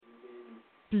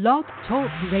Blog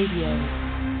Talk Radio.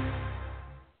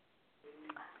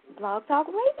 Blog Talk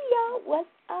Radio, what's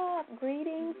up?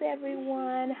 Greetings,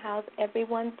 everyone. How's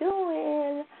everyone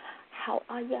doing? How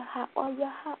are ya? How are ya?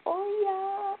 How are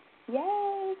ya?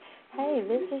 Yay! Hey,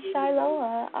 this is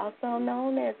Shiloh, also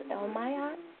known as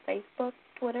Elmaya, Facebook,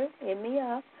 Twitter. Hit me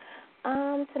up.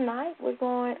 Tonight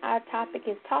our topic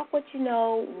is talk what you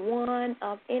know. One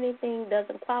of anything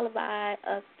doesn't qualify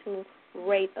us to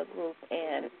rate a group,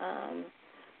 and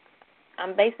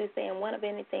I'm basically saying one of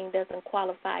anything doesn't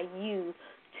qualify you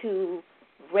to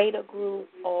rate a group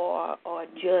or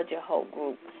judge a whole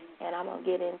group. And I'm going to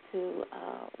get into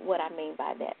what I mean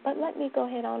by that. But let me go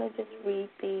ahead on and just read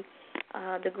the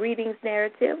greetings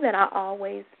narrative that I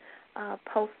always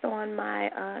post on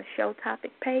my show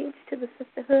topic page to the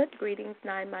sisterhood. Greetings,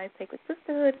 Nine Mind Sacred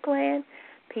Sisterhood Clan.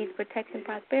 Peace, protection,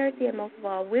 prosperity, and most of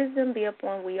all, wisdom be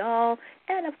upon we all,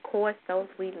 and of course, those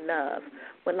we love.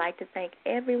 Would like to thank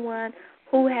everyone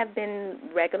who have been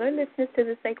regular listeners to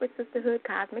the Sacred Sisterhood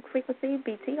Cosmic Frequency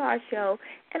BTR show,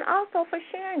 and also for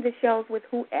sharing the shows with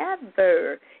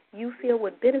whoever you feel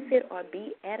would benefit or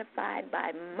be edified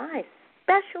by my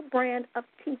special brand of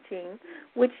teaching,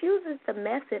 which uses the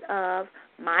method of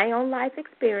my own life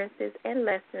experiences and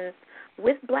lessons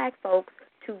with black folks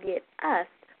to get us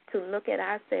to look at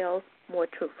ourselves more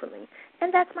truthfully.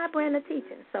 And that's my brand of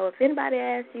teaching. So if anybody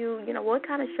asks you, what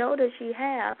kind of show does she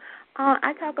have,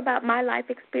 I talk about my life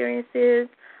experiences,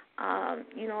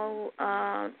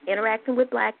 interacting with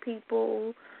black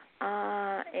people,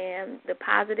 and the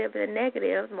positive and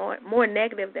negative, more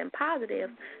negative than positive,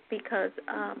 because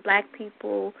black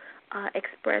people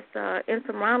express an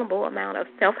insurmountable amount of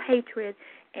self-hatred.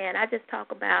 And I just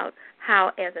talk about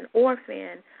how, as an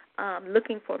orphan,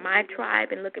 looking for my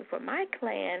tribe and looking for my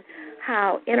clan,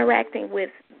 how interacting with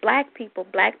black people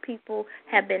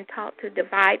have been taught to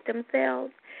divide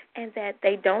themselves, and that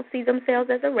they don't see themselves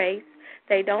as a race.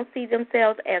 They don't see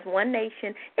themselves as one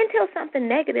nation until something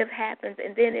negative happens,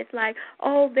 and then it's like,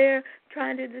 oh, they're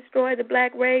trying to destroy the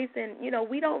black race, and,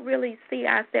 we don't really see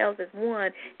ourselves as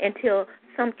one until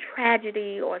some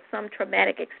tragedy or some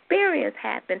traumatic experience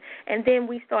happens, and then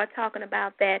we start talking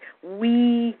about that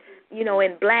we,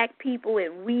 and black people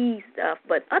and we stuff.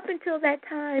 But up until that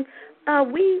time,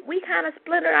 we kind of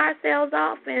splintered ourselves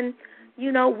off, and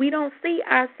we don't see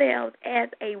ourselves as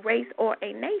a race or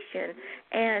a nation.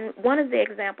 And one of the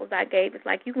examples I gave is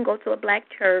like you can go to a black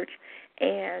church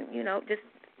and, just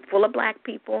full of black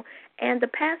people, and the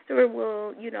pastor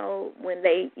will, when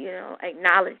they,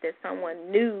 acknowledge that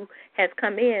someone new has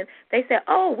come in, they say,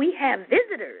 oh, we have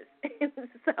visitors.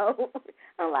 So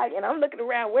I'm like, and I'm looking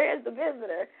around, where's the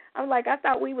visitor? I'm like, I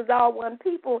thought we was all one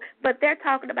people, but they're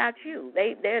talking about you.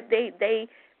 They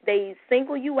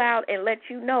single you out and let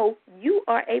you know you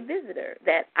are a visitor,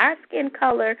 that our skin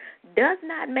color does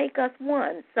not make us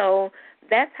one. So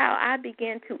that's how I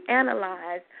begin to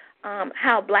analyze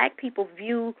how black people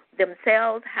view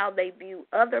themselves, how they view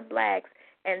other blacks,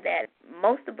 and that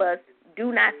most of us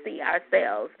do not see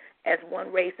ourselves as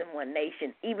one race and one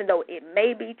nation, even though it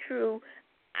may be true.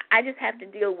 I just have to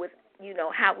deal with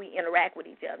how we interact with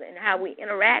each other, and how we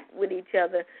interact with each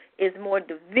other is more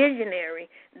divisionary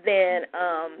than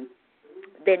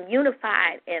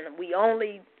unified. And we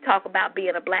only talk about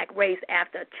being a black race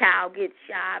after a child gets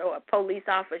shot or a police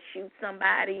officer shoots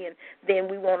somebody, and then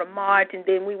we want to march, and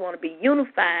then we want to be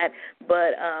unified.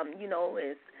 But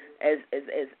as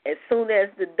soon as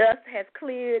the dust has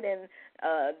cleared and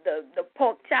the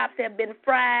pork chops have been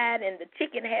fried and the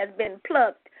chicken has been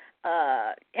plucked,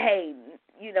 hey,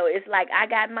 it's like I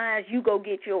got mine, you go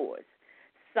get yours.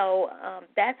 So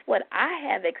that's what I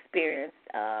have experienced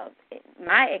in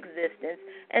my existence.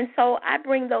 And so I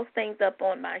bring those things up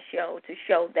on my show to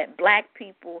show that black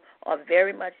people are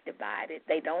very much divided.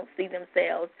 They don't see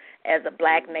themselves as a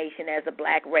black nation, as a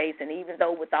black race. And even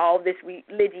though with all this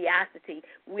religiosity,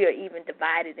 we are even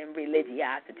divided in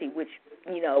religiosity, which,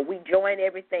 we join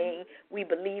everything, we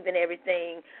believe in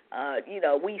everything,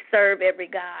 we serve every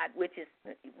God, which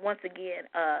is, once again,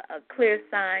 a clear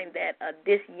sign that a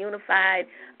disunified,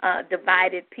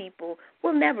 divided people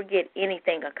will never get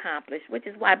anything accomplished, which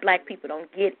is why black people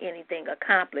don't get anything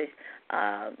accomplished,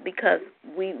 because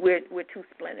we're too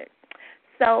splintered.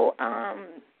 So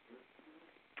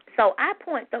so I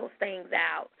point those things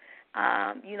out,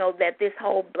 that this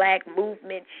whole black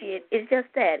movement shit is just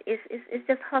that. It's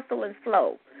just hustle and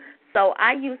flow. So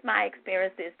I use my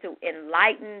experiences to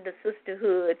enlighten the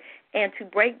sisterhood and to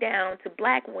break down to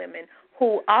black women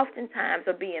who oftentimes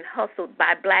are being hustled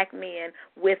by black men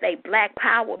with a black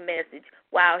power message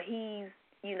while he's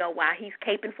while he's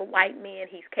caping for white men,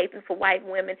 he's caping for white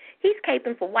women, he's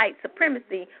caping for white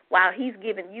supremacy while he's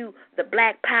giving you the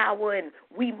black power and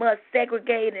we must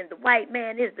segregate and the white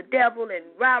man is the devil and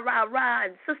rah, rah, rah,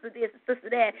 and sister this and sister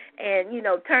that, and,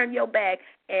 turn your back.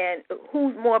 And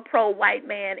who's more pro-white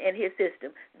man and his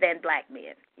system than black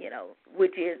men,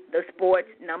 which is the sports,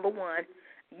 number one.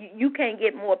 You can't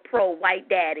get more pro-white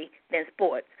daddy than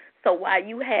sports. So while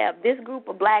you have this group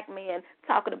of black men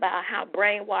talking about how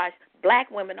brainwashed black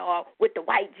women are with the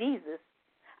white Jesus,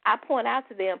 I point out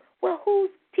to them, well, who's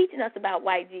teaching us about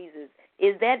white Jesus?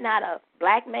 Is that not a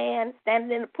black man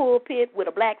standing in the pulpit with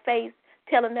a black face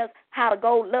telling us how to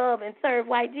go love and serve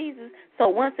white Jesus? So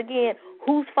once again,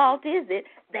 whose fault is it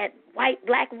that white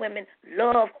black women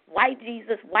love white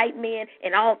Jesus, white men,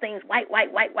 and all things white,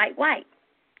 white, white, white, white?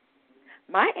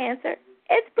 My answer,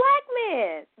 it's black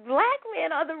men. Black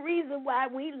men are the reason why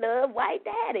we love white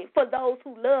daddy, for those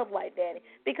who love white daddy,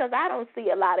 because I don't see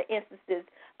a lot of instances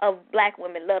of black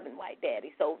women loving white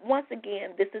daddy. So once again,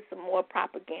 this is some more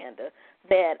propaganda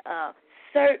that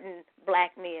certain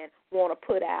black men want to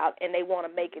put out, and they want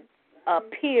to make it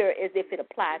appear as if it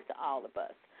applies to all of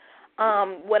us.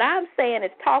 What I'm saying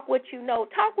is talk what you know.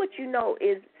 Talk what you know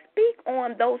is speak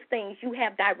on those things you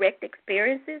have direct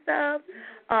experiences of.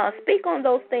 Speak on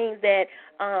those things that,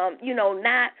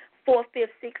 not 4th,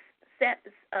 5th, 6th,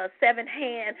 7th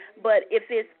hand, but if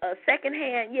it's a second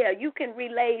hand, you can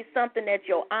relay something that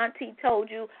your auntie told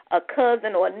you, a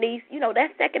cousin or a niece.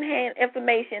 That's second hand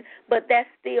information, but that's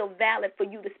still valid for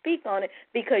you to speak on it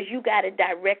because you got it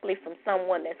directly from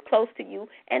someone that's close to you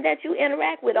and that you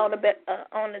interact with on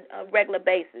a regular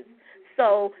basis.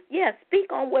 So,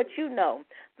 speak on what you know.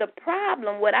 The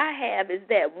problem, what I have, is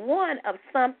that one of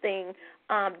something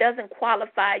doesn't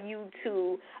qualify you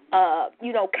to,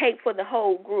 cape for the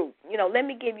whole group. Let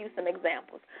me give you some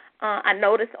examples. I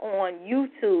noticed on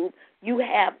YouTube you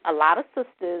have a lot of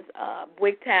sisters,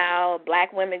 WGTOW,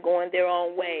 black women going their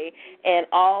own way, and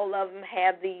all of them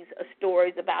have these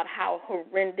stories about how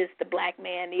horrendous the black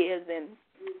man is and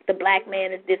the black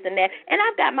man is this and that. And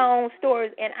I've got my own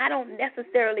stories, and I don't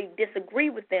necessarily disagree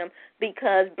with them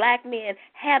because black men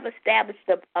have established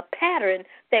a pattern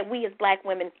that we as black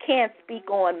women can speak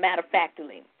on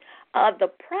matter-of-factly. The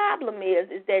problem is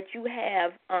that you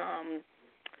have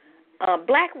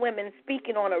black women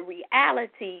speaking on a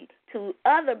reality to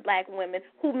other black women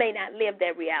who may not live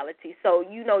that reality. So,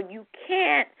 you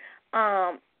can't,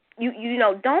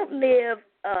 don't live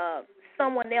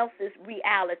someone else's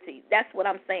reality. That's what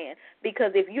I'm saying.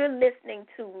 Because if you're listening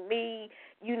to me,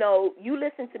 you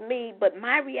listen to me, but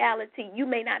my reality, you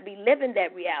may not be living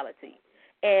that reality.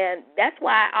 And that's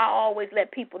why I always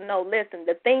let people know, listen,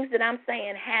 the things that I'm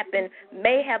saying happen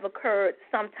may have occurred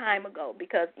some time ago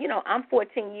because, I'm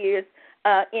 14 years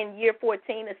in year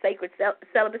 14 of sacred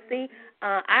celibacy.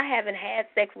 I haven't had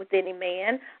sex with any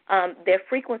man. Their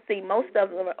frequency, most of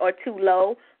them are too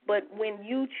low. But when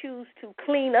you choose to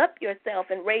clean up yourself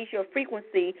and raise your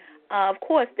frequency, of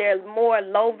course, there's more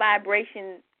low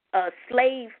vibration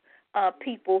slave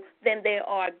people than there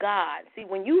are God. See,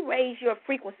 when you raise your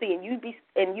frequency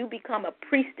and you become a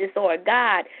priestess or a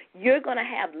god, you're going to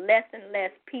have less and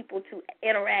less people to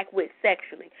interact with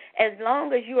sexually. As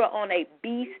long as you are on a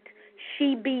beast,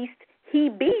 she-beast,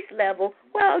 he-beast level,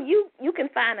 well, you can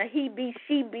find a he-beast,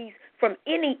 she-beast from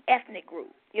any ethnic group.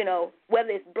 Whether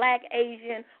it's black,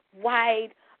 Asian, white,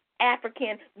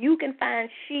 African, you can find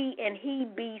she and he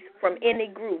beasts from any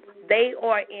group. They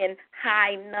are in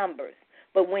high numbers.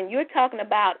 But when you're talking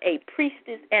about a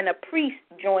priestess and a priest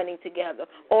joining together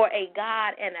or a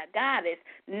god and a goddess,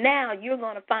 now you're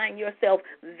going to find yourself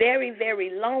very, very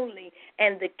lonely.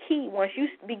 And the key, once you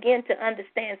begin to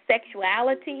understand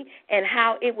sexuality and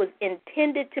how it was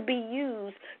intended to be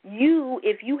used,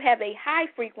 if you have a high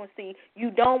frequency,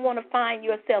 you don't want to find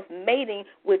yourself mating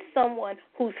with someone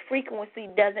whose frequency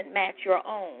doesn't match your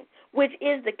own, which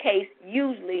is the case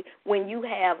usually when you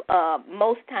have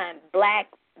most times black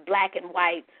and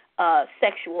white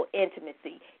sexual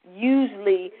intimacy.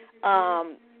 Usually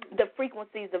the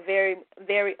frequencies are very,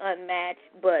 very unmatched,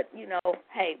 but,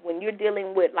 hey, when you're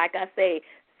dealing with, like I say,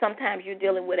 sometimes you're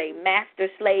dealing with a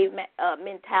master-slave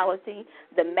mentality.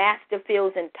 The master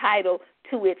feels entitled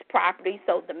to its property.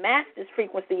 So the master's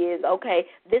frequency is, okay,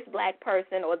 this black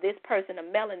person or this person of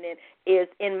melanin is,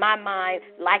 in my mind,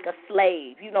 like a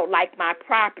slave, like my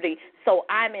property. So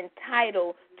I'm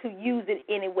entitled to use it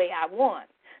any way I want.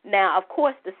 Now, of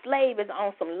course, the slave is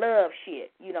on some love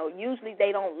shit. Usually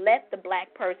they don't let the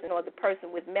black person or the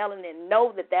person with melanin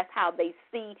know that that's how they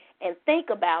see and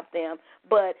think about them.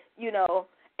 But,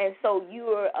 And so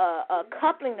you're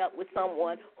coupling up with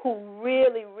someone who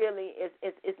really, really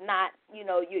is not,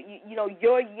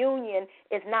 your union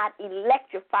is not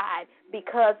electrified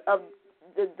because of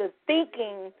the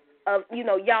thinking of,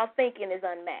 y'all thinking is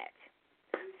unmatched.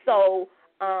 So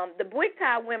the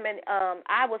Bwikta women,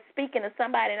 I was speaking to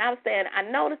somebody and I was saying, I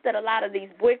noticed that a lot of these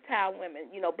Bwikta women,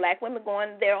 black women going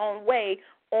their own way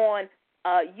on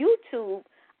YouTube,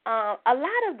 a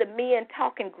lot of the men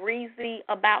talking greasy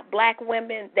about black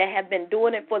women that have been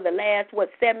doing it for the last,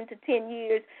 7 to 10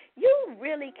 years, you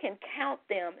really can count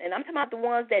them, and I'm talking about the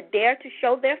ones that dare to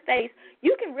show their face,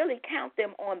 you can really count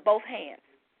them on both hands.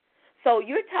 So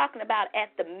you're talking about at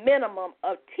the minimum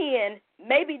of 10,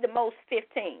 maybe the most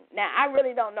 15. Now, I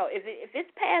really don't know. If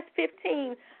it's past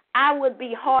 15, I would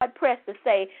be hard-pressed to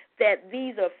say that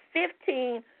these are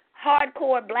 15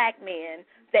 hardcore black men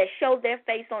that show their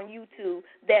face on YouTube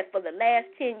that for the last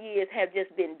 10 years have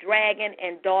just been dragging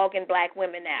and dogging black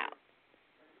women out.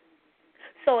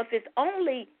 So if it's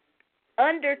only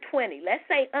under 20, let's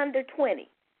say under 20,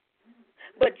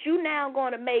 but you now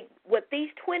going to make what these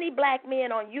 20 black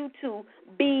men on YouTube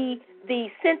be the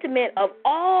sentiment of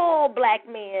all black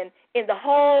men in the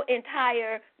whole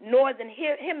entire northern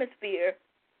hemisphere,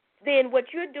 then what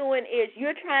you're doing is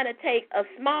you're trying to take a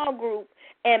small group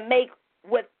and make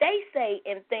what they say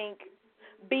and think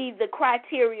be the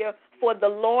criteria for the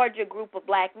larger group of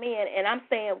black men, and I'm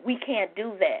saying we can't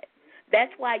do that.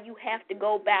 That's why you have to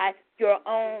go by your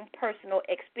own personal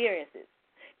experiences.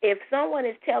 If someone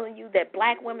is telling you that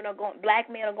black men are going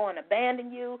to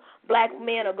abandon you, black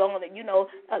men are going to,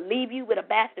 leave you with a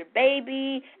bastard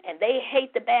baby, and they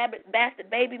hate the bastard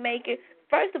baby maker,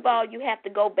 first of all, you have to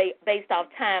go based off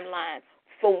timelines.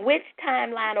 For which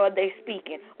timeline are they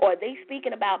speaking? Or are they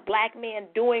speaking about black men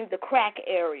during the crack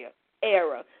era,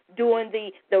 during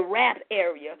the rap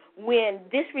era, when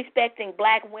disrespecting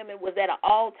black women was at an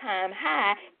all-time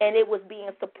high and it was being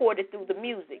supported through the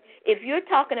music? If you're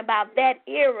talking about that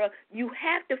era, you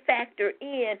have to factor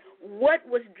in what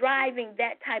was driving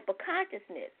that type of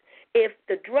consciousness. If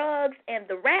the drugs and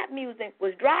the rap music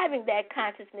was driving that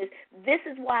consciousness, this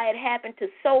is why it happened to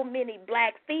so many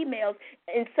black females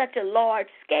in such a large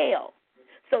scale.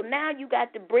 So now you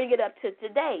got to bring it up to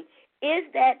today. Is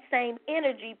that same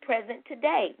energy present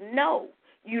today? No.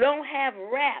 You don't have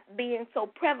rap being so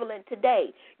prevalent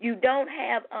today. You don't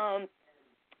have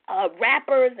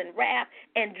rappers and rap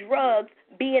and drugs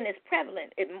being as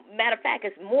prevalent. Matter of fact,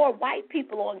 it's more white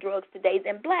people on drugs today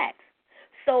than blacks.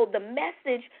 So the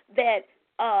message that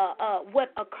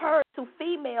what occurred to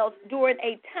females during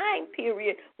a time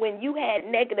period when you had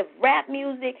negative rap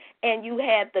music and you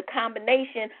had the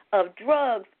combination of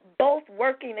drugs both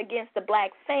working against the black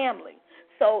family.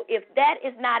 So if that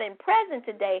is not in present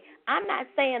today, I'm not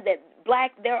saying that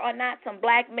there are not some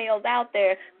black males out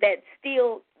there that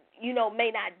still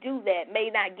may not do that, may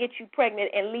not get you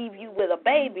pregnant and leave you with a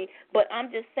baby, but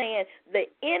I'm just saying the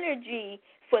energy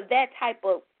for that type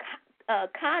of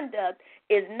conduct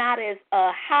is not as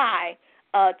high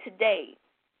today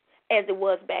as it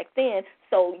was back then.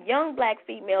 So young black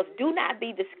females, do not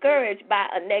be discouraged by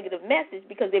a negative message,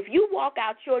 because if you walk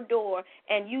out your door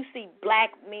and you see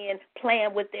black men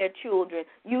playing with their children,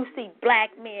 you see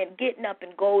black men getting up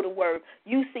and go to work,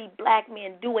 you see black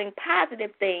men doing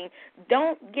positive things,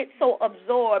 don't get so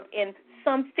absorbed in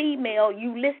some female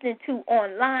you listening to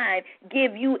online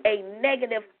give you a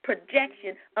negative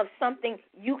projection of something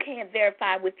you can't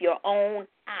verify with your own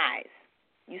eyes.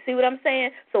 You see what I'm saying?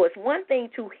 So it's one thing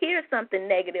to hear something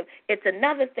negative. It's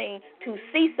another thing to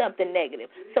see something negative.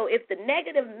 So if the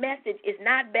negative message is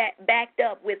not backed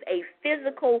up with a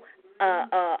physical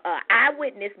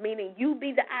eyewitness, meaning you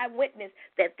be the eyewitness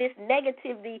that this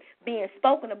negativity being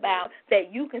spoken about,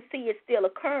 that you can see it still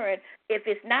occurring, if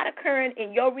it's not occurring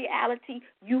in your reality,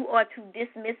 you are to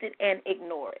dismiss it and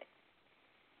ignore it.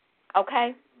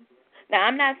 Okay? Now,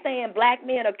 I'm not saying black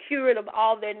men are cured of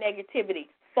all their negativity.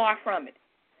 Far from it.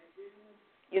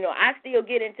 I still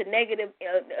get into negative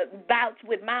bouts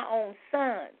with my own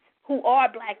sons who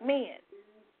are black men.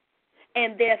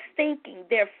 And their thinking,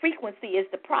 their frequency is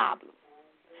the problem.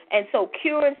 And so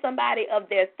curing somebody of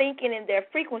their thinking and their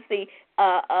frequency,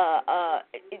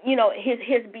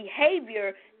 his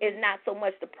behavior is not so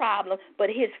much the problem, but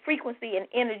his frequency and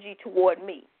energy toward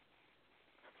me.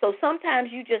 So sometimes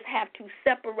you just have to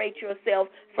separate yourself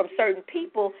from certain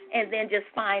people and then just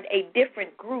find a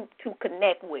different group to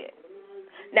connect with.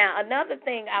 Now, another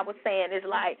thing I was saying is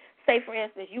like, say, for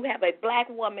instance, you have a black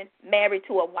woman married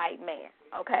to a white man,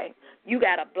 okay? You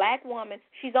got a black woman.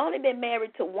 She's only been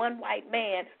married to one white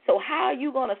man, so how are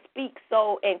you going to speak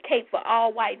so and cape for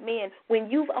all white men when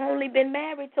you've only been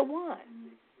married to one?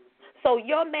 So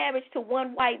your marriage to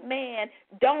one white man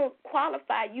don't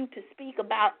qualify you to speak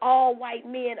about all white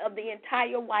men of the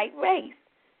entire white race.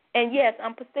 And yes,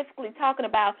 I'm specifically talking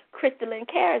about Crystalline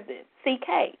Kazan,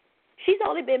 CK. She's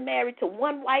only been married to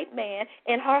one white man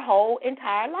in her whole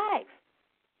entire life.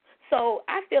 So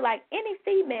I feel like any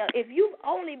female, if you've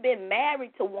only been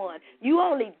married to one, you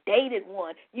only dated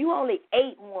one, you only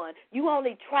ate one, you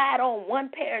only tried on one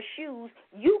pair of shoes,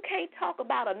 you can't talk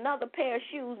about another pair of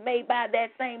shoes made by that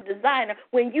same designer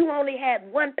when you only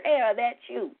had one pair of that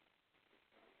shoe.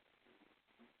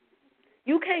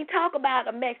 You can't talk about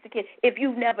a Mexican if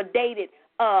you've never dated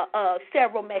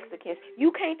several Mexicans.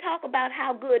 You can't talk about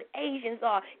how good Asians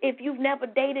are if you've never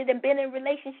dated and been in a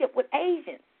relationship with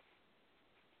Asians.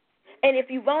 And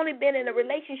if you've only been in a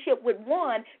relationship with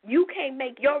one, you can't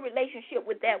make your relationship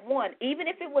with that one. Even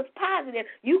if it was positive,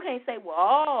 you can't say, well,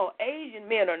 all Asian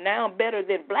men are now better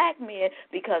than black men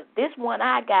because this one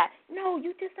I got. No,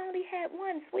 you just only had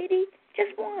one, sweetie.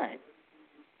 Just one.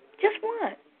 Just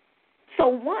one. So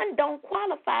one don't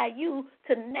qualify you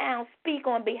to now speak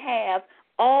on behalf of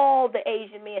all the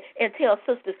Asian men and tell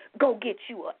sisters, go get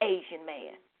you an Asian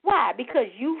man. Why? Because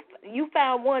you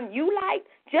found one you liked,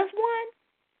 just one?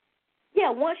 Yeah,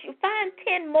 once you find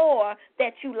 10 more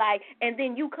that you like, and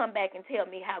then you come back and tell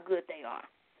me how good they are.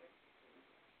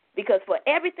 Because for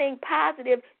everything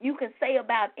positive you can say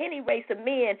about any race of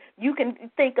men, you can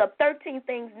think of 13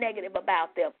 things negative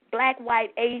about them. Black,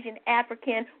 white, Asian,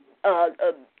 African,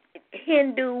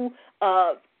 Hindu,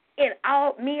 and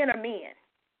all men are men.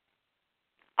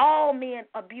 All men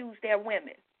abuse their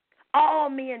women. All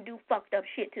men do fucked up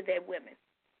shit to their women.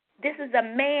 This is a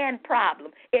man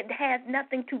problem. It has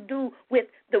nothing to do with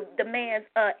the man's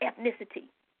ethnicity.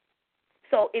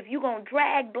 So if you're going to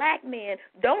drag black men,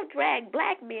 don't drag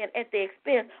black men at the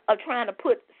expense of trying to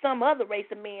put some other race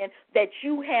of men that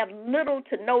you have little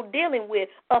to no dealing with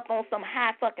up on some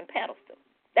high fucking pedestal.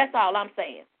 That's all I'm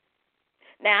saying.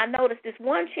 Now, I noticed this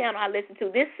one channel I listen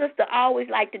to, this sister always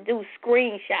like to do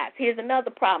screenshots. Here's another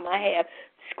problem I have,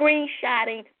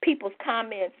 screenshotting people's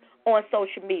comments on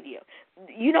social media.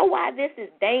 You know why this is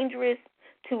dangerous,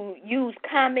 to use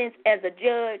comments as a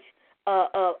judge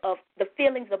of the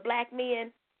feelings of black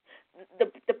men?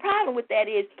 The problem with that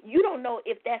is you don't know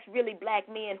if that's really black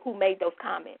men who made those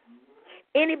comments.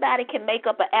 Anybody can make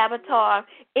up an avatar.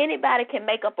 Anybody can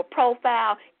make up a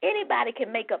profile. Anybody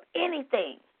can make up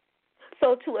anything.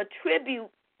 So to attribute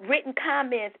written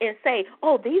comments and say,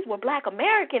 oh, these were black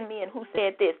American men who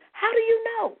said this, how do you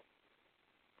know?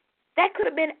 That could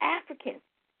have been African.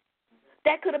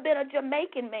 That could have been a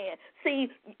Jamaican man. See,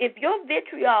 if your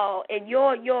vitriol and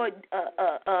your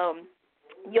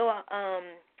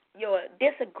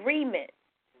disagreement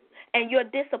and your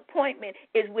disappointment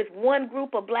is with one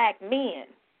group of black men,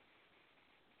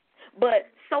 but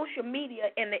social media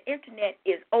and the internet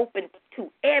is open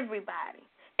to everybody.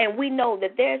 And we know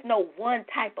that there's no one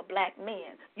type of black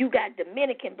man. You got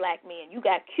Dominican black men. You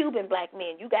got Cuban black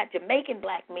men. You got Jamaican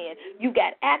black men. You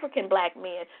got African black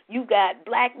men. You got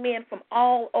black men from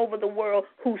all over the world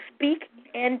who speak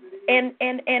and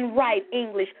write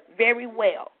English very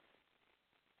well.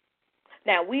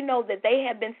 Now, we know that they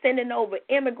have been sending over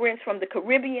immigrants from the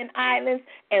Caribbean islands,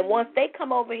 and once they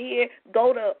come over here,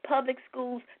 go to public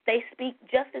schools, they speak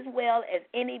just as well as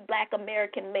any black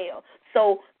American male.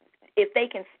 So if they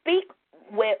can speak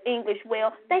well English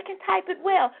well, they can type it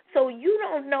well. So you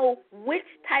don't know which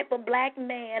type of black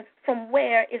man from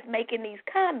where is making these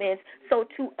comments. So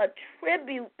to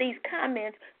attribute these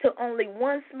comments to only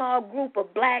one small group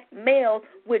of black males,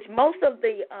 which most of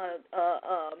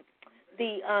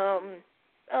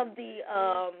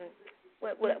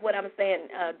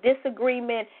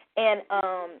disagreement and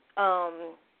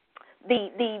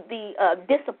the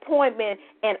disappointment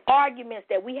and arguments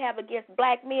that we have against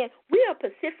black men, we are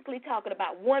specifically talking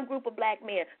about one group of black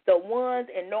men, the ones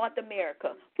in North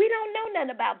America. We don't know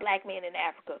nothing about black men in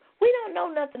Africa. We don't know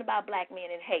nothing about black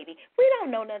men in Haiti. We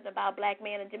don't know nothing about black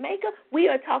men in Jamaica. We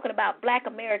are talking about black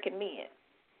American men.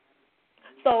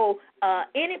 So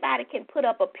anybody can put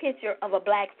up a picture of a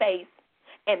black face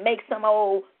and make some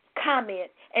old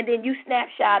comment, and then you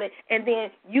snapshot it, and then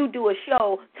you do a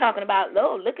show talking about,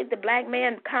 oh, look at the black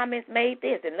man comments made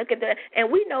this, and look at that.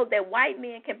 And we know that white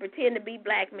men can pretend to be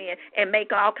black men and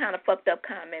make all kind of fucked up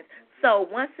comments. So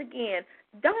once again,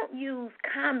 don't use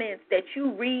comments that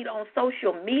you read on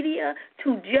social media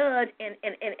to judge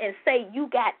and say you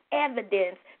got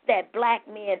evidence that black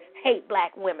men hate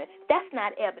black women. That's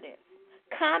not evidence.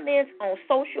 Comments on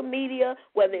social media,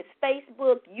 whether it's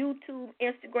Facebook, YouTube,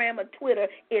 Instagram, or Twitter,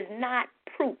 is not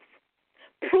proof.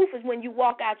 Proof is when you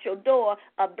walk out your door,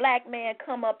 a black man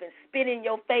come up and spit in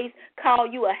your face, call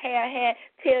you a hairhead,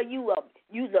 tell you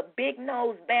use a big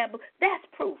nose bamboo. That's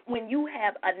proof when you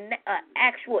have an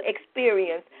actual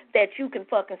experience that you can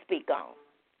fucking speak on,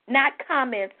 not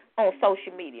comments on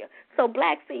social media. So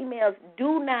black females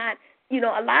do not,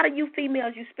 a lot of you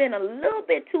females, you spend a little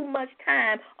bit too much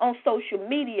time on social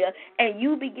media, and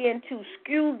you begin to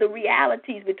skew the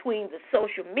realities between the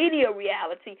social media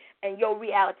reality and your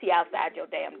reality outside your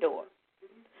damn door.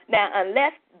 Now,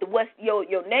 unless what's your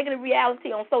negative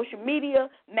reality on social media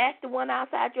match the one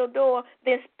outside your door,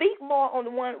 then speak more on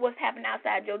the one what's happening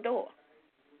outside your door.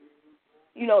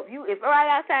 If right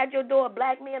outside your door,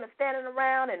 black men are standing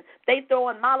around and they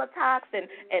throwing Molotovs and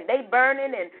they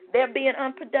burning and they're being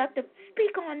unproductive,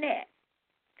 speak on that.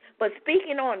 But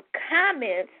speaking on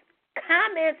comments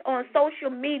on social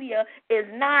media is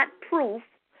not proof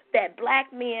that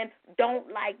black men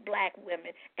don't like black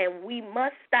women, and we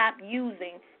must stop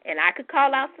using, and I could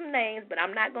call out some names, but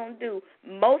I'm not going to do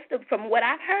from what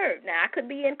I've heard. Now, I could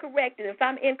be incorrect, and if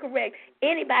I'm incorrect,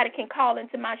 anybody can call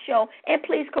into my show, and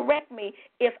please correct me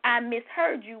if I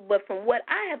misheard you, but from what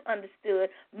I have understood,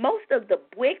 most of the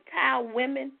big-tile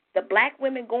women, the black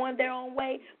women going their own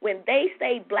way, when they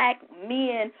say black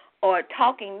men or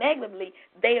talking negatively,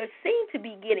 they seem to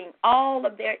be getting all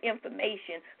of their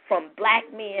information from black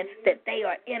men that they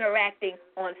are interacting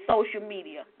on social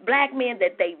media, black men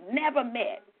that they've never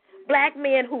met, black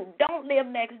men who don't live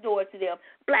next door to them,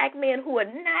 black men who are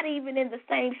not even in the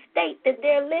same state that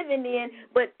they're living in,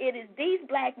 but it is these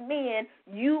black men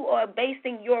you are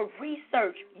basing your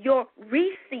research, your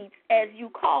receipts, as you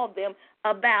call them,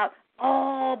 about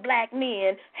all black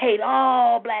men hate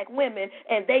all black women,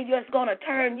 and they just going to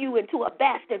turn you into a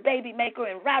bastard baby maker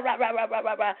and rah, rah, rah, rah, rah,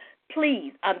 rah, rah.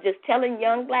 Please, I'm just telling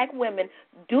young black women,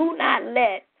 do not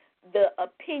let the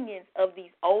opinions of these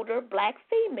older black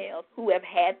females who have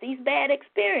had these bad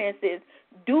experiences,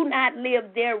 do not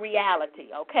live their reality,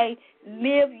 okay?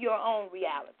 Live your own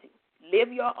reality.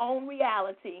 Live your own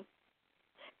reality.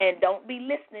 And don't be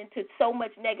listening to so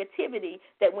much negativity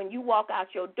that when you walk out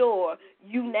your door,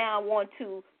 you now want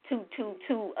to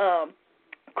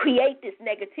create this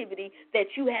negativity that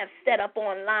you have set up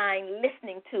online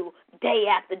listening to day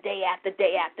after day after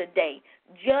day after day.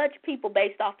 Judge people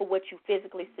based off of what you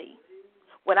physically see.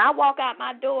 When I walk out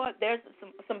my door, there's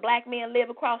some black men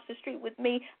live across the street with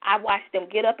me. I watch them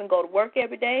get up and go to work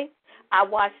every day. I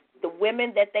watch the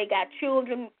women that they got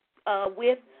children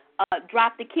with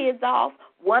drop the kids off.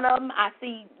 One of them, I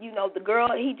see, the girl,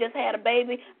 he just had a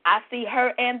baby. I see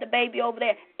her and the baby over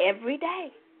there every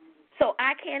day. So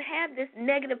I can't have this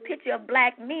negative picture of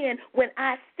black men when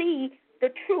I see the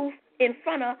truth in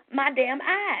front of my damn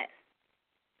eyes.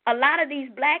 A lot of these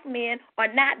black men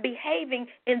are not behaving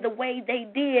in the way they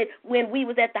did when we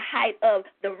was at the height of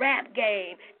the rap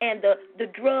game and the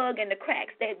drug and the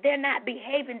cracks. They're not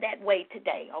behaving that way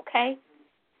today, okay?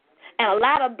 And a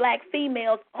lot of black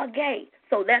females are gay.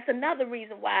 So that's another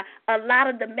reason why a lot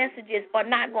of the messages are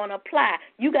not going to apply.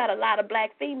 You got a lot of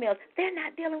black females, they're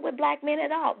not dealing with black men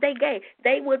at all. They gay.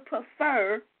 They would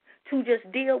prefer to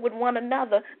just deal with one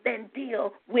another than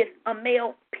deal with a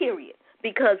male, period.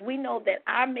 Because we know that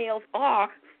our males are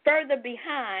further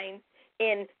behind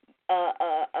in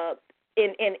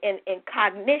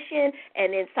cognition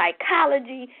and in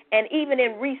psychology and even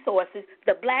in resources.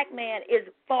 The black man is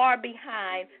far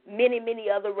behind many, many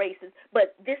other races,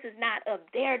 but this is not of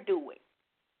their doing.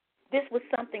 This was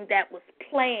something that was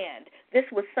planned. This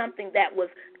was something that was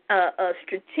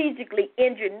strategically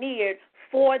engineered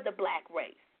for the black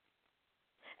race.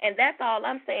 And that's all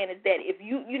I'm saying is that if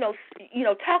you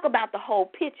talk about the whole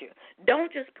picture.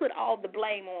 Don't just put all the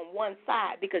blame on one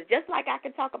side, because just like I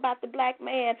can talk about the black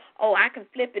man, I can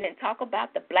flip it and talk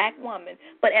about the black woman.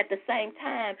 But at the same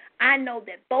time, I know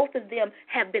that both of them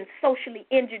have been socially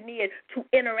engineered to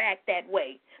interact that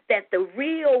way. That the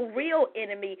real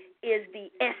enemy is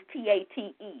the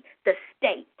STATE, the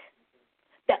state,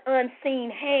 the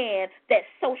unseen hand that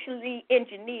socially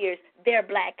engineers their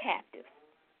black captives.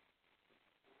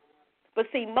 But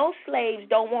see, most slaves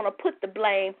don't want to put the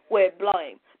blame where it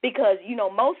blames because,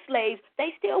 most slaves, they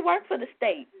still work for the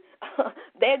state.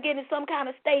 They're getting some kind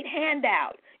of state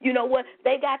handout. You know what?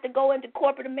 They got to go into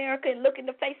corporate America and look in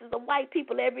the faces of white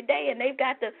people every day, and they've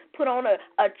got to put on a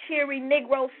cheery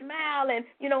Negro smile, and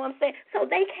you know what I'm saying? So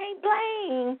they can't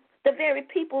blame the very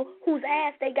people whose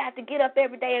ass they got to get up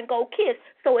every day and go kiss.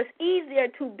 So it's easier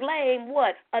to blame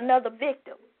what? Another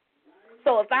victim.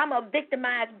 So if I'm a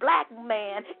victimized black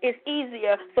man, it's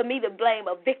easier for me to blame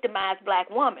a victimized black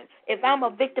woman. If I'm a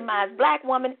victimized black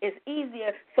woman, it's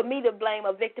easier for me to blame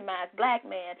a victimized black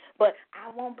man. But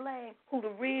I won't blame who the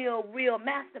real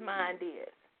mastermind is.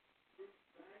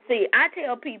 See, I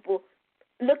tell people,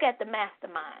 look at the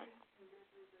mastermind.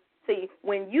 See,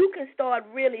 when you can start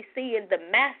really seeing the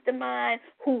mastermind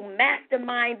who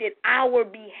masterminded our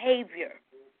behavior,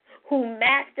 who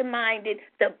masterminded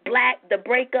the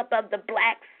breakup of the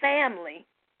black family,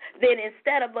 then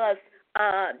instead of us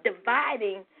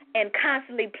dividing and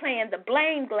constantly playing the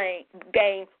blame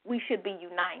game, we should be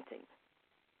uniting.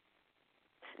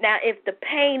 Now, if the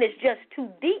pain is just too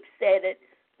deep-setted,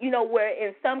 where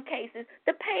in some cases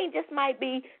the pain just might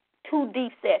be too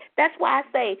deep-set. That's why I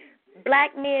say,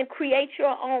 black men, create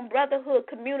your own brotherhood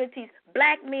communities.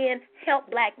 Black men help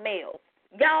black males.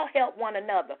 Y'all help one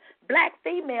another. Black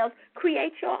females,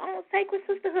 create your own sacred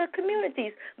sisterhood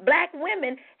communities. Black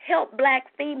women, help black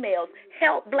females.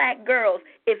 Help black girls.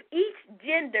 If each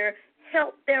gender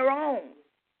helped their own.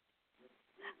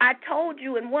 I told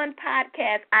you in one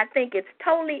podcast, I think it's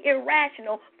totally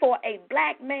irrational for a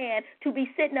black man to be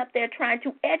sitting up there trying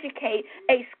to educate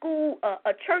a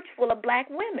church full of black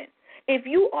women. If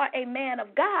you are a man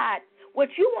of God, what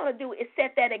you want to do is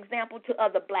set that example to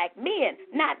other black men,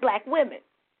 not black women.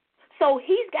 So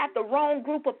he's got the wrong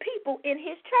group of people in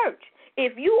his church.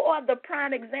 If you are the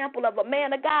prime example of a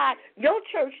man of God, your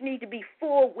church needs to be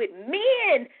full with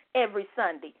men every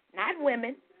Sunday, not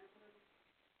women.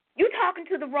 You're talking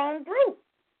to the wrong group,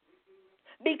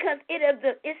 because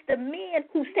it's the men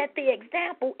who set the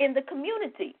example in the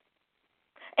community.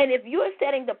 And if you're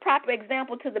setting the proper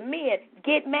example to the men,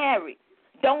 get married,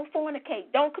 don't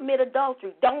fornicate, don't commit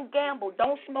adultery, don't gamble,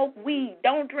 don't smoke weed,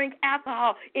 don't drink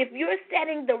alcohol. If you're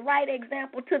setting the right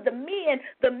example to the men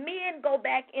go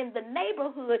back in the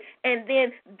neighborhood, and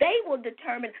then they will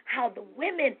determine how the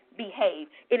women behave.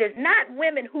 It is not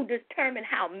women who determine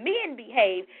how men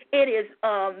behave. It is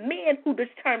men who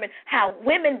determine how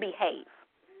women behave.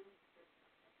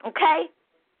 Okay?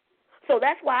 So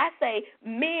that's why I say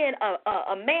men,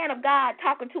 a man of God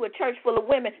talking to a church full of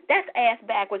women, that's ass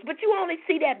backwards. But you only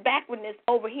see that backwardness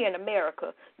over here in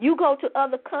America. You go to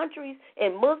other countries,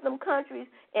 in Muslim countries,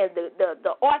 and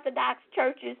the Orthodox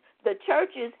churches, the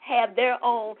churches have their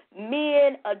own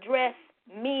men address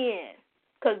men.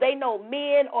 Because they know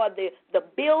men are the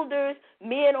builders,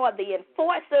 men are the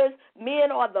enforcers,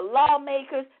 men are the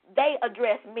lawmakers. They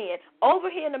address men.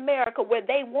 Over here in America, where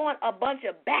they want a bunch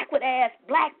of backward-ass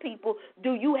black people,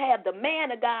 do you have the man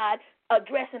of God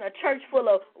addressing a church full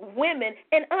of women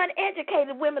and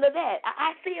uneducated women of that?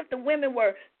 I see if the women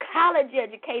were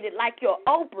college-educated like your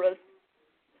Oprahs,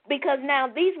 because now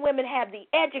these women have the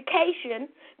education,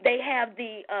 they have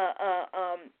the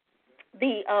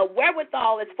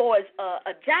wherewithal as far as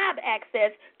a job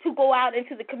access to go out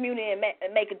into the community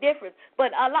and make a difference.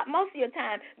 But most of your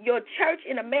time, your church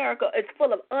in America is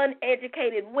full of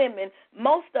uneducated women.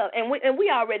 And we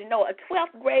already know a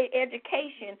 12th grade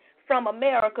education from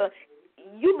America,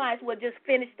 you might as well just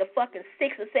finish the fucking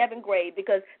 6th or 7th grade,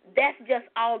 because that's just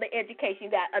all the education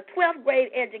you got. A 12th grade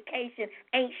education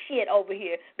ain't shit over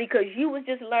here, because you was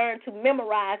just learn to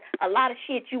memorize a lot of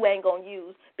shit you ain't going to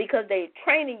use, because they're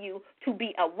training you to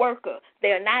be a worker.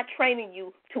 They're not training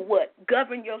you to what?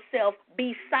 Govern yourself,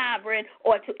 be sovereign,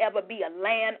 or to ever be a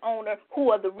landowner.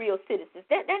 Who are the real citizens?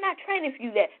 They're not training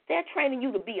you that. They're training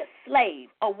you to be a slave,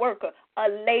 a worker, a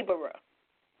laborer.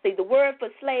 See, the word for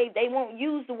slave, they won't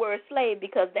use the word slave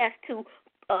because that's too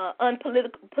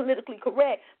politically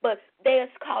correct, but they'll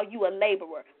call you a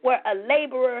laborer. Where a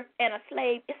laborer and a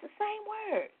slave, it's the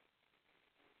same word.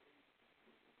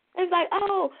 It's like,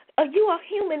 you are a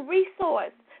human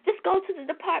resource. Just go to the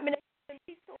Department of Human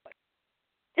Resource.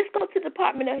 Just go to the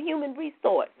Department of Human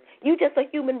Resource. You just a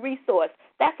human resource.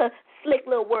 That's a slick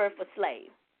little word for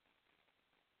slave.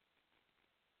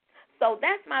 So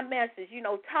that's my message.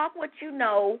 Talk what you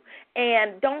know,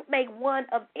 and don't make one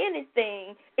of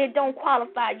anything. It don't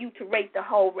qualify you to rate the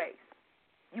whole race.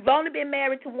 You've only been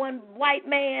married to one white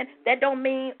man. That don't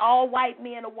mean all white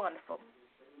men are wonderful.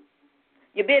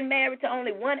 You've been married to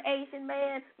only one Asian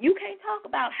man. You can't talk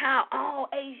about how all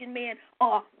Asian men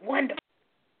are wonderful.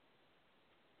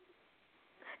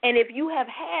 And if you have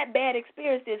had bad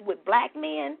experiences with black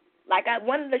men, like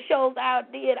one of the shows I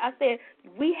did, I said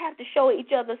we have to show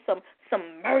each other some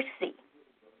mercy.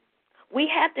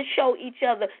 We have to show each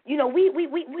other,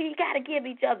 we got to give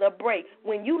each other a break.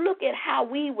 When you look at how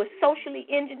we were socially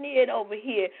engineered over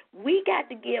here, we got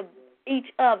to give each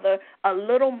other a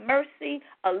little mercy,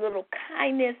 a little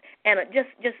kindness, and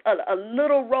just a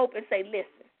little rope and say,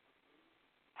 listen,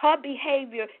 her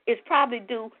behavior is probably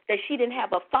due that she didn't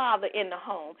have a father in the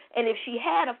home. And if she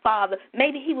had a father,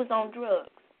 maybe he was on drugs.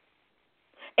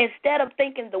 Instead of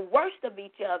thinking the worst of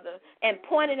each other and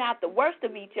pointing out the worst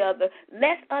of each other,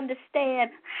 let's understand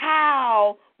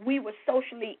how we were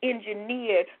socially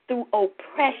engineered through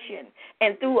oppression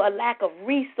and through a lack of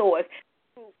resource.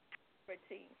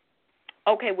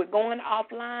 Okay, we're going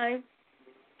offline.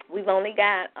 We've only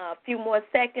got a few more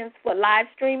seconds for live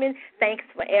streaming. Thanks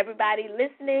for everybody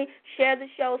listening. Share the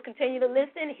shows. Continue to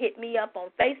listen. Hit me up on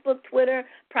Facebook, Twitter.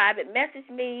 Private message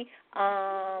me,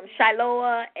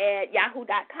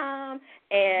 Shiloah@yahoo.com.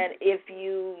 And if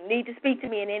you need to speak to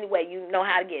me in any way, you know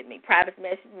how to get me. Private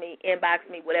message me, inbox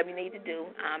me, whatever you need to do.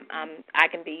 I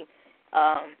can be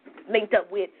linked up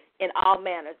with in all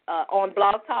manners. On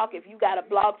Blog Talk, if you got a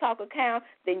Blog Talk account,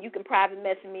 then you can private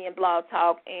message me in Blog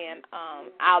Talk, and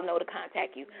I'll know to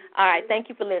contact you. All right, thank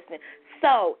you for listening.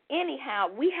 So, anyhow,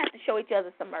 we have to show each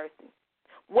other some mercy.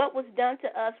 What was done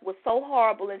to us was so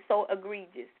horrible and so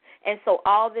egregious, and so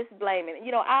all this blaming.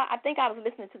 You know, I think I was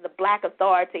listening to the Black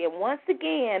Authority, and once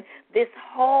again, this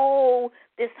whole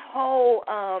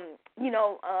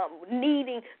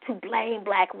needing to blame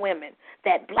black women,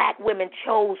 that black women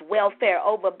chose welfare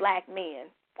over black men.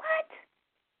 What?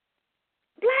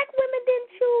 Black women didn't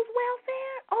choose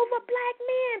welfare over black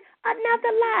men.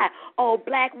 Another lie. Oh,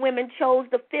 black women chose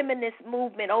the feminist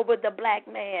movement over the black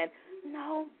man.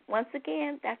 No, once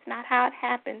again, that's not how it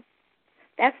happened.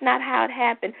 That's not how it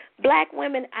happened. Black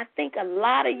women, I think a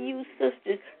lot of you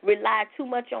sisters rely too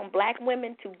much on black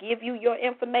women to give you your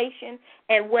information.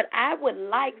 And what I would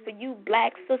like for you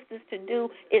black sisters to do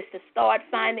is to start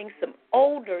finding some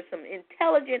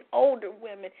intelligent older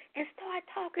women and start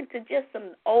talking to just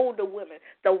some older women,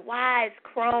 the wise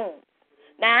crones.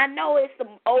 Now, I know it's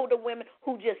some older women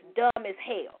who just dumb as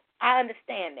hell. I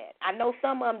understand that. I know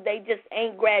some of them, they just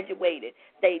ain't graduated.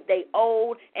 They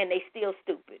old and they still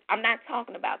stupid. I'm not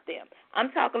talking about them.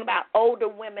 I'm talking about older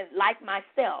women like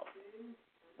myself.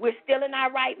 We're still in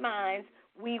our right minds.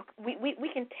 We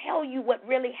can tell you what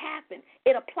really happened.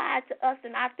 It applies to us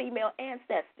and our female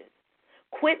ancestors.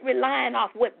 Quit relying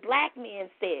off what black men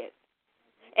said.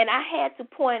 And I had to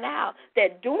point out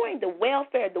that during the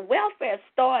welfare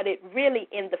started really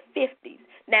in the 50s.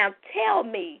 Now tell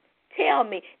me,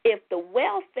 if the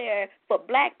welfare for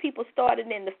black people started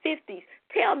in the 50s,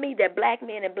 tell me that black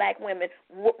men and black women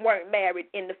weren't married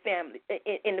in the family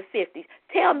in the 50s.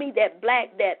 Tell me that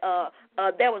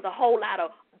there was a whole lot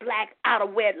of black out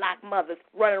of wedlock mothers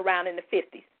running around in the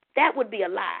 50s. That would be a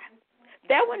lie.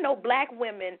 There were no black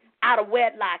women out of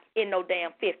wedlock in no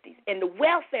damn 50s, and the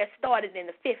welfare started in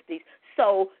the 50s.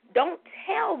 So don't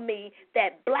tell me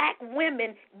that black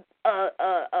women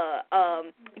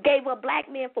gave up black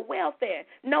men for welfare.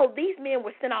 No, these men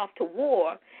were sent off to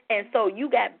war, and so you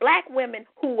got black women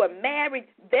who were married.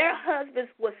 Their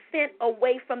husbands were sent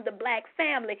away from the black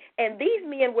family, and these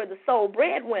men were the sole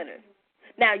breadwinners.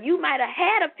 Now, you might have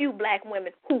had a few black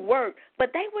women who worked,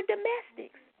 but they were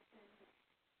domestics.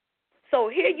 So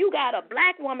here you got a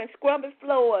black woman scrubbing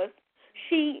floors.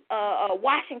 She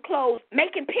washing clothes,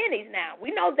 making pennies now.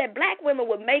 We know that black women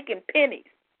were making pennies.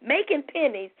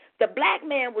 The black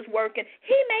man was working.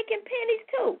 He making pennies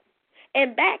too.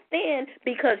 And back then,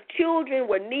 because children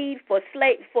were need for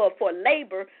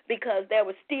labor, because there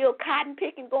was still cotton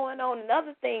picking going on and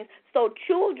other things, so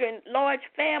children, large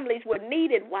families were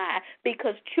needed. Why?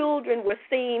 Because children were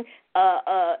seen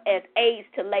as aids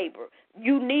to labor.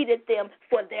 You needed them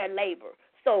for their labor.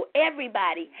 So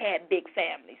everybody had big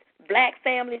families. Black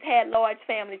families had large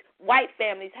families. White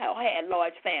families had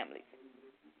large families.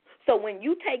 So when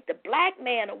you take the black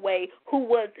man away,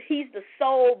 he's the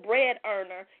sole bread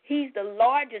earner, he's the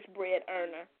largest bread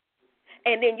earner,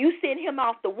 and then you send him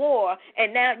off to war,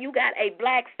 and now you got a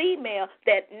black female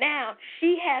that now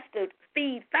she has to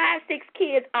feed 5-6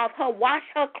 kids off her wash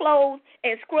her clothes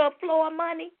and scrub floor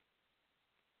money.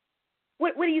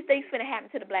 What do you think's going to happen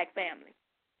to the black family?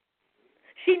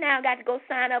 She now got to go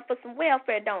sign up for some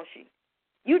welfare, don't she?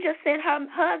 You just sent her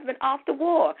husband off to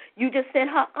war. You just sent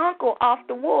her uncle off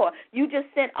to war. You just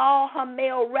sent all her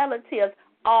male relatives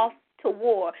off to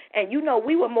war. And,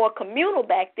 we were more communal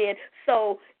back then.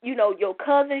 So, your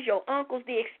cousins, your uncles,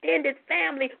 the extended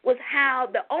family was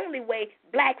the only way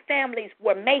black families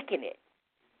were making it.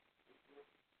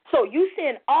 So you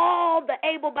send all the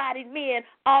able-bodied men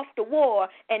off to war,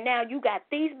 and now you got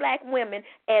these black women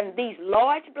and these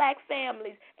large black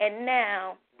families, and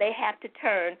now they have to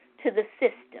turn to the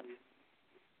system.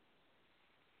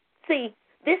 See,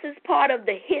 This is part of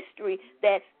the history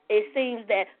that it seems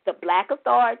that the Black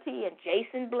Authority and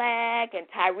Jason Black and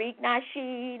Tariq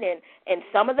Nasheed and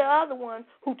some of the other ones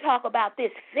who talk about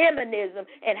this feminism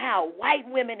and how white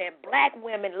women and black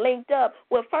women linked up.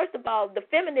 Well, first of all, the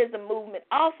feminism movement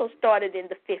also started in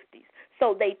the 50s.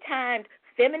 So they timed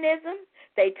feminism,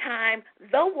 they timed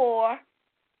the war,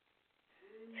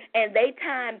 and they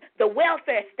timed the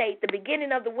welfare state, the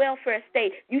beginning of the welfare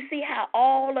state. You see how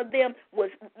all of them was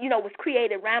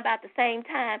created around about the same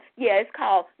time? Yeah, it's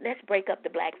called Let's Break Up the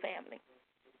Black Family.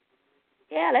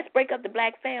 Yeah, let's break up the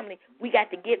black family. We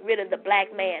got to get rid of the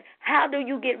black man. How do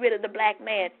you get rid of the black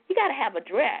man? You got to have a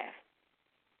draft.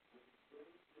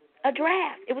 A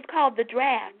draft. It was called the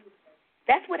draft.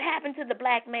 That's what happened to the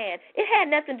black man. It had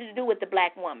nothing to do with the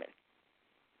black woman.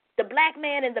 The black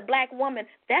man and the black woman,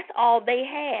 that's all they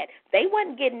had. They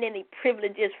wasn't getting any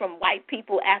privileges from white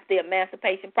people after the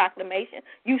Emancipation Proclamation.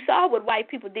 You saw what white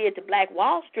people did to Black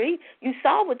Wall Street. You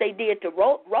saw what they did to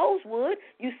Rosewood.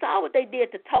 You saw what they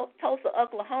did to Tulsa,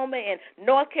 Oklahoma, and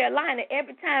North Carolina.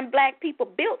 Every time black people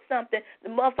built something, the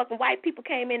motherfucking white people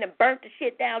came in and burnt the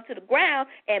shit down to the ground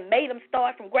and made them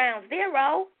start from ground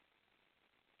zero.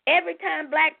 Every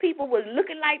time black people was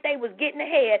looking like they was getting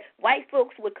ahead, white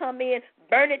folks would come in,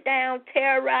 burn it down,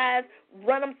 terrorize,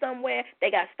 run them somewhere. They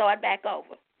got to start back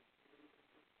over.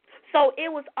 So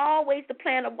it was always the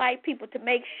plan of white people to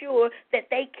make sure that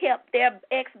they kept their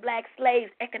ex-black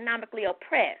slaves economically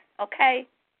oppressed, okay?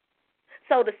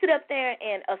 So to sit up there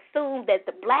and assume that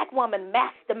the black woman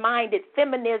masterminded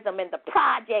feminism and the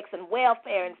projects and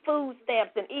welfare and food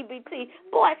stamps and EBT,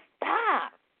 boy,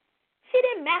 stop. She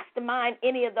didn't mastermind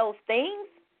any of those things.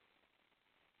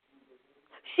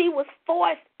 She was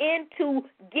forced into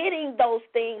getting those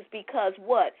things because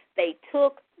what? They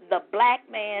took the black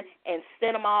man and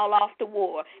sent them all off to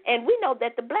war. And we know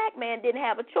that the black man didn't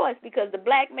have a choice because the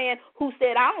black man who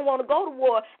said, I don't want to go to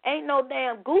war, ain't no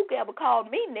damn gook ever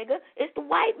called me nigga. It's the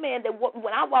white man that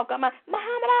when I walk out,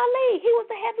 Muhammad Ali, he was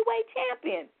the heavyweight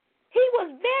champion. He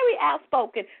was very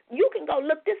outspoken. You can go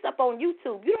look this up on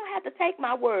YouTube. You don't have to take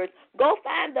my words. Go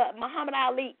find the Muhammad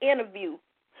Ali interview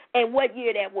and what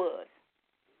year that was.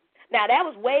 Now, that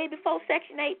was way before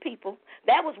Section 8 people.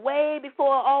 That was way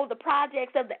before all the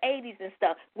projects of the 80s and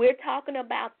stuff. We're talking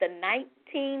about the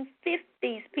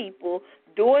 1950s people.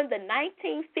 During the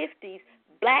 1950s,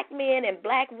 black men and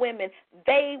black women,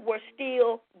 they were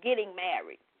still getting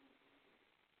married.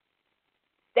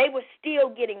 They were still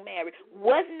getting married.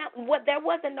 There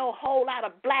wasn't no whole lot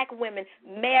of black women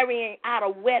marrying out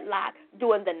of wedlock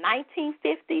during the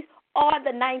 1950s or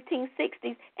the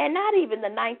 1960s and not even the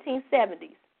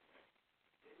 1970s.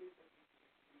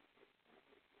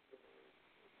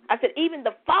 I said even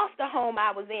the foster home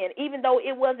I was in, even though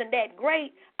it wasn't that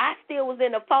great, I still was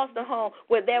in a foster home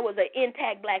where there was an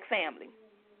intact black family.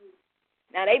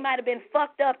 Now, they might have been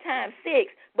fucked up times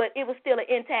 6, but it was still an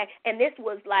intact, and this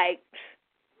was like...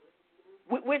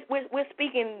 We're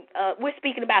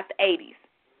speaking about the 80s.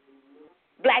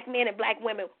 Black men and black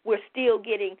women were still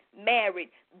getting married.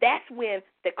 That's when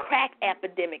the crack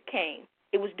epidemic came.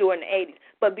 It was during the 80s.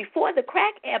 But before the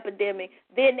crack epidemic,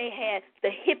 then they had the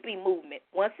hippie movement.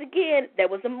 Once again, there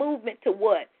was a movement to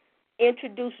what?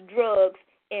 Introduce drugs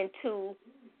into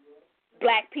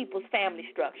black people's family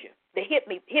structure. The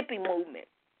hippie movement.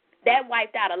 That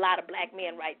wiped out a lot of black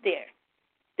men right there.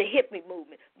 The hippie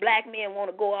movement. Black men want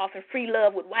to go off and free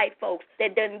love with white folks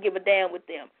that doesn't give a damn with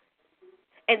them.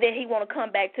 And then he want to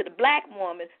come back to the black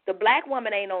woman. The black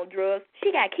woman ain't on drugs.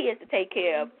 She got kids to take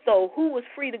care of. So who was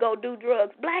free to go do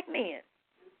drugs? Black men.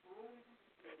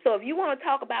 So if you want to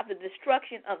talk about the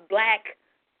destruction of black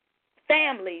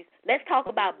families, let's talk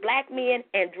about black men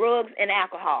and drugs and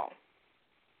alcohol.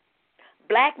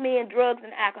 Black men, drugs,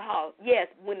 and alcohol. Yes,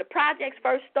 when the projects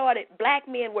first started, black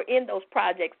men were in those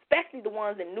projects, especially the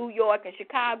ones in New York and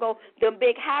Chicago, the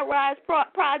big high-rise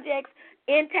projects.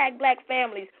 Intact black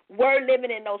families were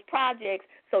living in those projects.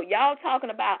 So y'all talking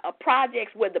about a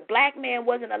projects where the black man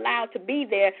wasn't allowed to be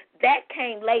there, that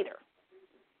came later.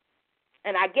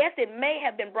 And I guess it may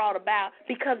have been brought about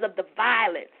because of the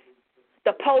violence.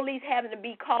 The police having to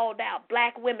be called out,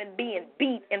 black women being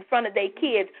beat in front of their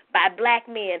kids by black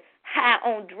men high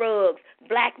on drugs,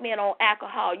 black men on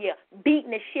alcohol,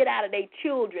 beating the shit out of their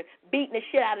children, beating the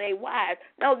shit out of their wives.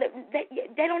 No,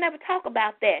 they don't ever talk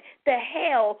about that. The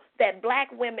hell that black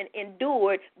women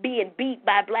endured being beat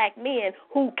by black men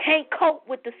who can't cope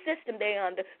with the system they're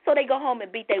under, so they go home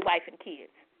and beat their wife and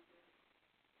kids.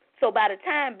 So by the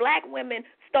time black women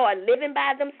start living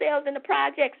by themselves in the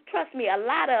projects, trust me, a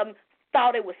lot of them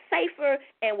thought it was safer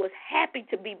and was happy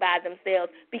to be by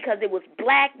themselves because it was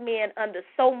black men under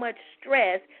so much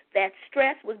stress. That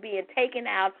stress was being taken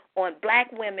out on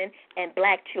black women and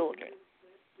black children.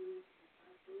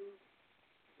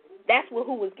 That's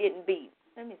who was getting beat.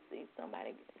 Let me see. Somebody,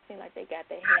 it seemed like they got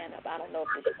their hand up. I don't know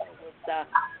if this was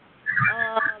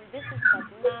this is an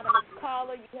anonymous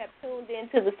caller. You have tuned in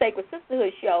to the Sacred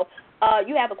Sisterhood Show.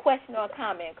 You have a question or a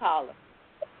comment, caller?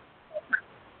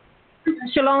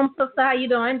 Shalom, sister. How you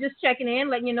doing? Just checking in,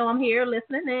 letting you know I'm here,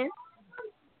 listening in.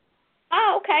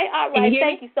 Oh, okay. All right.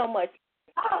 Thank you so much.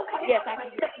 Oh, okay. Yes, I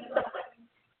can hear you.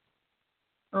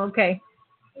 Okay.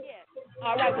 Yes.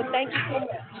 All right. Well, thank you so much.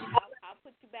 I'll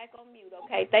put you back on mute,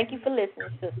 okay? Thank you for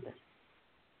listening, sister.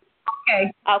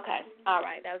 Okay. Okay. All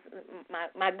right. That was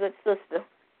my good sister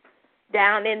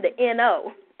down in the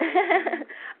NO.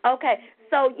 Okay.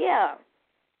 So, yeah.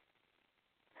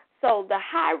 So the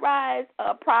high-rise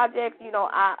projects,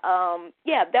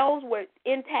 those were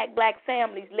intact black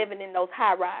families living in those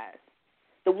high-rise.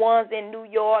 The ones in New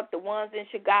York, the ones in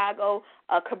Chicago,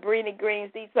 Cabrini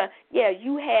Greens,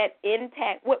 you had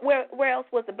intact. Where else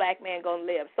was the black man going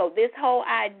to live? So this whole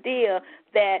idea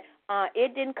that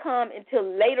it didn't come until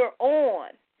later on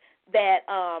that,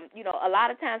 a lot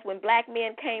of times when black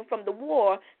men came from the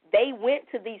war, they went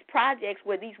to these projects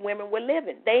where these women were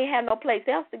living. They had no place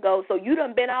else to go. So you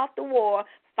done been off the war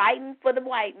fighting for the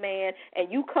white man,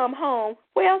 and you come home.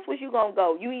 Where else was you going to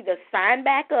go? You either sign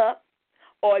back up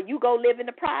or you go live in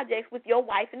the projects with your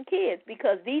wife and kids,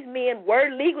 because these men were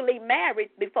legally married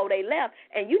before they left.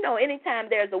 And anytime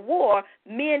there's a war,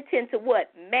 men tend to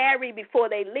marry before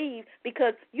they leave,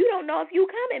 because you don't know if you're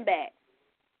coming back.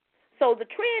 So the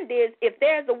trend is, if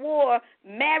there's a war,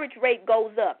 marriage rate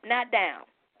goes up, not down.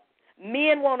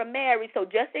 Men want to marry, so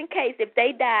just in case if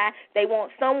they die, they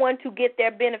want someone to get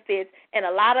their benefits, and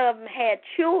a lot of them had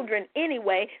children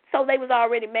anyway, so they was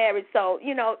already married. So,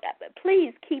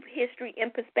 please keep history in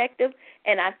perspective,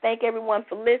 and I thank everyone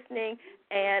for listening,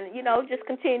 and, just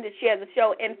continue to share the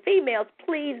show. And females,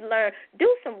 please learn,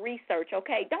 do some research,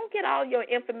 okay? Don't get all your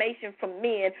information from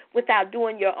men without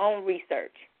doing your own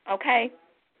research, okay?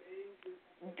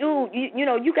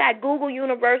 You got Google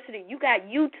University, you got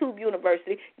YouTube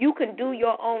University. You can do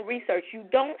your own research. You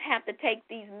don't have to take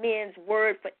these men's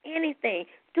word for anything.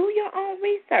 Do your own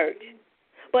research.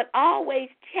 But always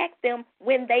check them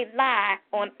when they lie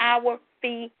on our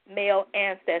female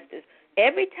ancestors.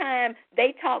 Every time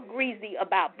they talk greasy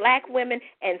about black women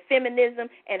and feminism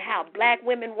and how black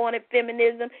women wanted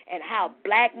feminism and how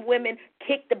black women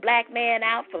kicked the black man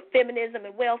out for feminism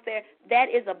and welfare, that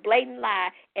is a blatant lie.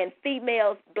 And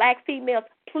females, black females,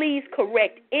 please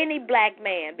correct any black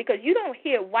man, because you don't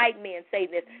hear white men say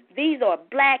this. These are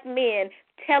black men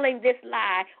telling this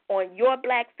lie on your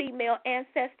black female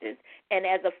ancestors, and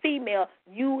as a female,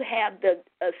 you have the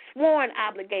sworn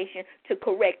obligation to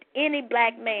correct any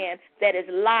black man that is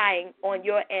lying on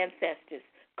your ancestors.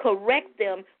 Correct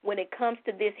them when it comes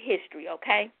to this history,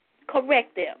 okay?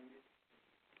 Correct them.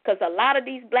 Because a lot of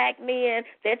these black men,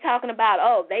 they're talking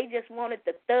about, they just wanted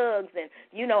the thugs, and,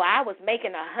 I was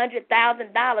making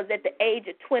 $100,000 at the age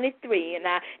of 23, and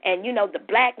the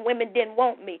black women didn't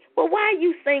want me. Well, why are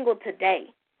you single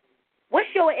today? What's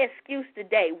your excuse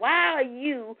today? Why are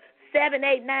you 7,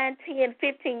 8, 9, 10,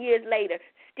 15 years later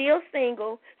still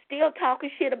single, still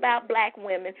talking shit about black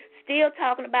women, still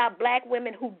talking about black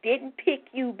women who didn't pick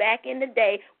you back in the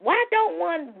day? Why don't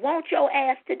one want your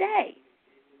ass today?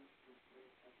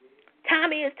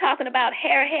 Tommy is talking about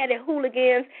hair-headed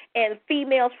hooligans and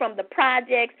females from the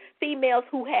projects, females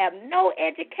who have no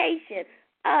education.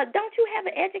 Don't you have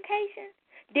an education?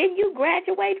 Didn't you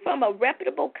graduate from a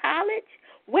reputable college?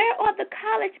 Where are the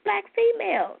college black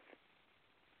females?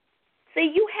 See,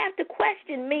 you have to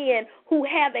question men who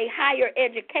have a higher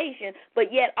education,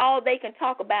 but yet all they can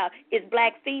talk about is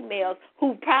black females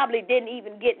who probably didn't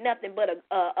even get nothing but a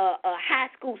high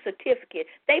school certificate.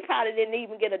 They probably didn't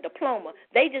even get a diploma.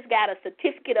 They just got a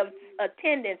certificate of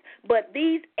attendance. But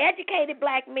these educated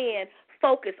black men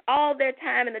focus all their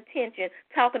time and attention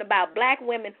talking about black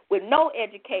women with no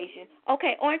education.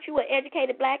 Okay, aren't you an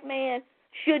educated black man?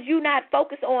 Should you not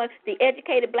focus on the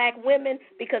educated black women?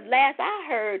 Because last I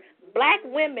heard, black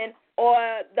women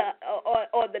are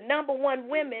the number one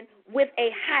women with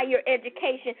a higher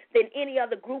education than any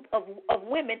other group of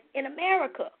women in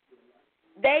America.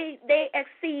 They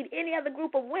exceed any other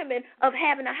group of women of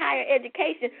having a higher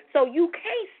education. So you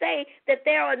can't say that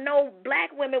there are no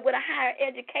black women with a higher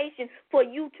education for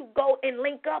you to go and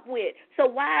link up with. So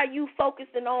why are you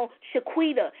focusing on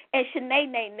Shaquita and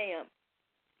Shanae them?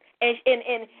 And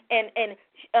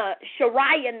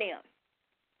Shariah and them,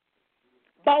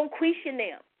 Bonquisha and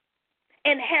them,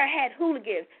 and hairhat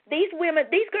hooligans. These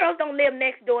girls don't live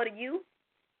next door to you.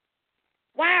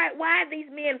 Why are these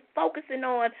men focusing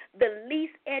on the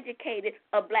least educated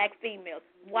of black females?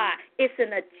 Why? It's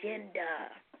an agenda.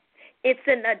 It's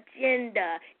an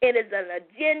agenda. It is an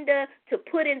agenda to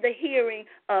put in the hearing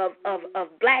of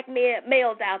black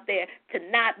males out there to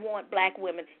not want black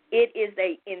women. It is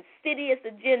a insidious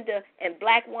agenda, and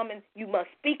black women, you must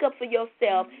speak up for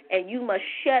yourself, and you must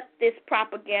shut this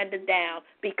propaganda down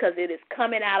because it is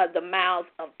coming out of the mouths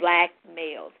of black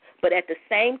males. But at the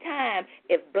same time,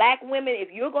 if black women, if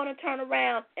you're going to turn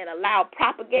around and allow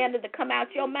propaganda to come out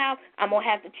your mouth, I'm going to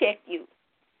have to check you.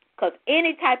 Because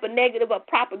any type of negative or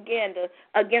propaganda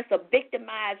against a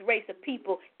victimized race of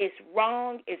people is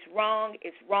wrong, it's wrong,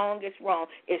 it's wrong, it's wrong.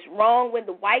 It's wrong when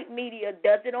the white media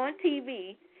does it on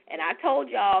TV, and I told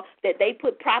y'all that they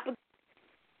put propaganda